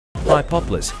Hi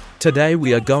Poplars, today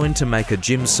we are going to make a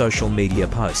gym social media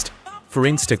post for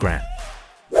Instagram,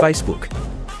 Facebook,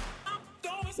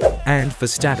 and for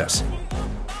status.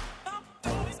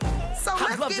 So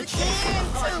let's get into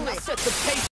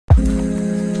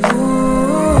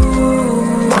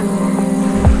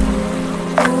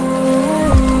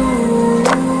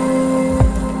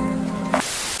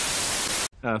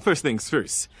it. First things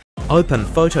first. Open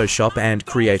Photoshop and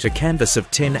create a canvas of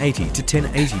 1080 to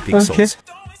 1080 pixels.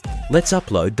 Let's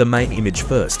upload the main image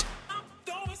first.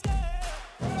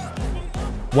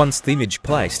 Once the image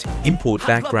placed, import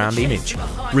background image,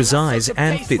 resize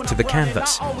and fit to the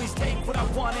canvas.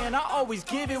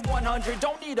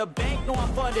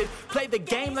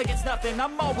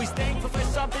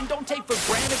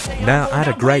 Now add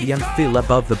a gradient fill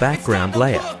above the background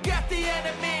layer.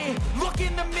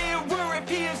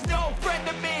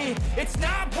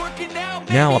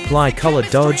 Now apply color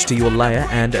dodge to your layer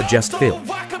and adjust fill,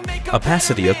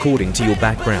 opacity according to your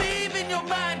background.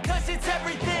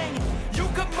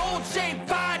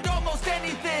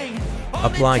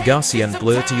 Apply Gaussian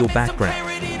blur to your background.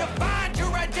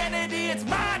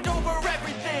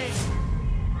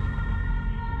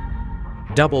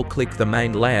 Double-click the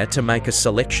main layer to make a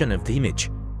selection of the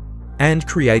image, and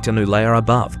create a new layer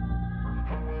above.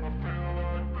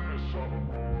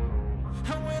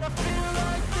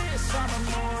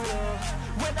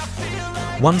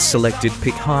 Once selected,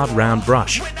 pick hard round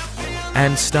brush,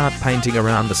 and start painting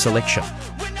around the selection.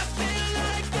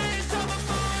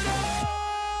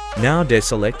 Now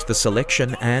deselect the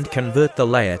selection and convert the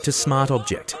layer to Smart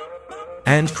Object.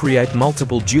 And create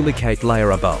multiple duplicate layer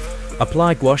above.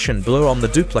 Apply Gaussian blur on the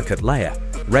duplicate layer,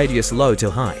 radius low to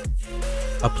high.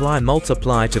 Apply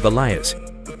multiply to the layers.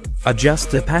 Adjust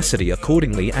the opacity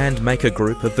accordingly and make a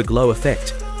group of the glow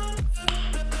effect.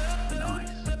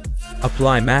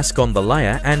 Apply mask on the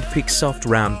layer and pick soft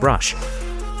round brush.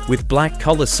 With black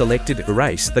color selected,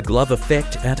 erase the glove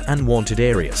effect at unwanted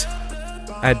areas.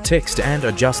 Add text and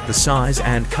adjust the size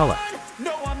and color.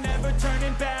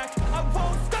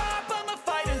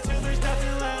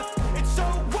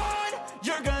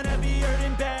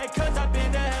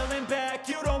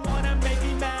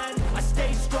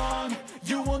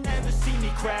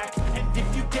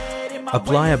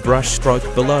 Apply a brush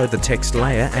stroke below the text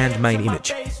layer and main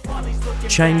image.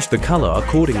 Change the color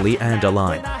accordingly and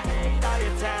align.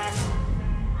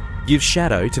 Give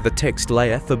shadow to the text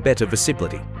layer for better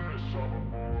visibility.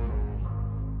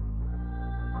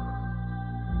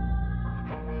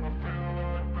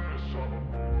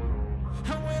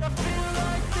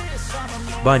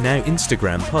 By now,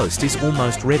 Instagram post is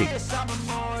almost ready.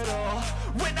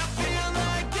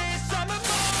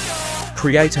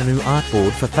 Create a new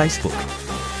artboard for Facebook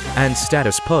and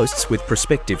status posts with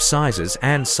prospective sizes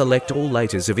and select all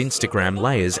layers of Instagram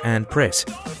layers and press.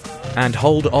 And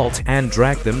hold Alt and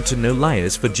drag them to new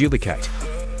layers for duplicate.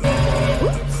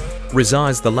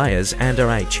 Resize the layers and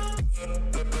arrange.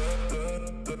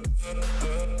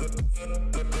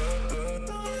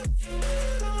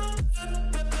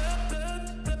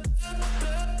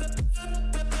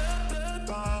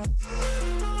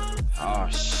 Oh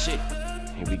shit,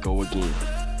 here we go again.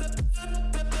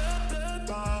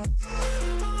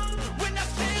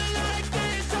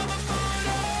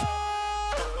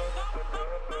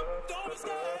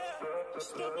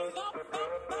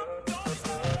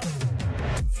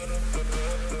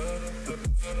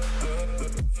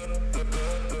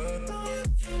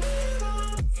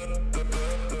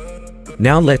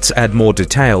 Now let's add more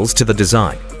details to the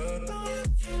design.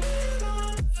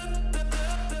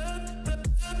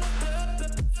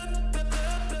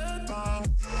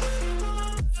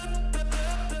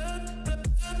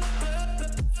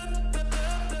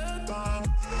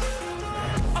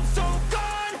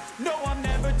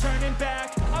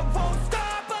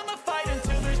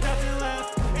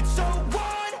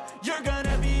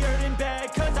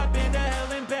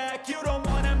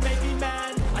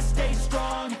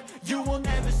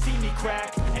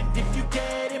 And if you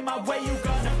get in my way, you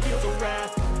gonna feel the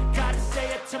wrath. Gotta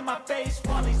say it to my face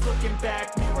while he's looking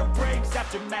back. Mirror breaks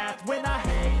after math. When I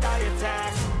hate, I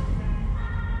attack.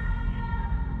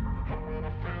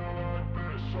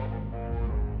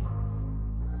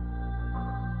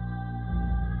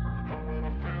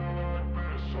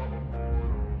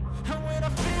 And when I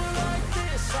feel like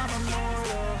this, I'm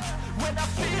immortal. When I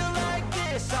feel like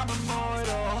this, I'm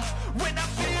immortal. When I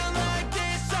feel like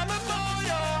this, I'm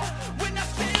immortal. When I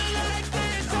feel like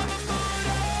this, I'm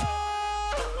immortal.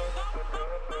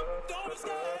 Don't be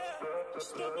scared.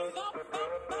 Just give me up.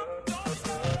 Don't be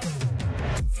scared.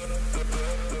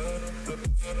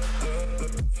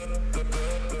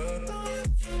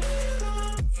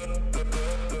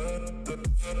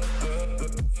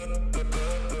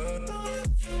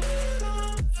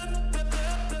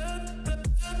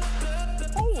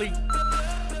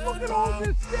 Look at all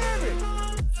this damage!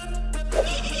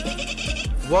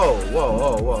 Whoa, whoa,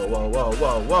 whoa, whoa, whoa, whoa,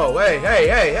 whoa, whoa, whoa, hey, hey,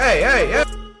 hey, hey, hey,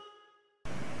 hey!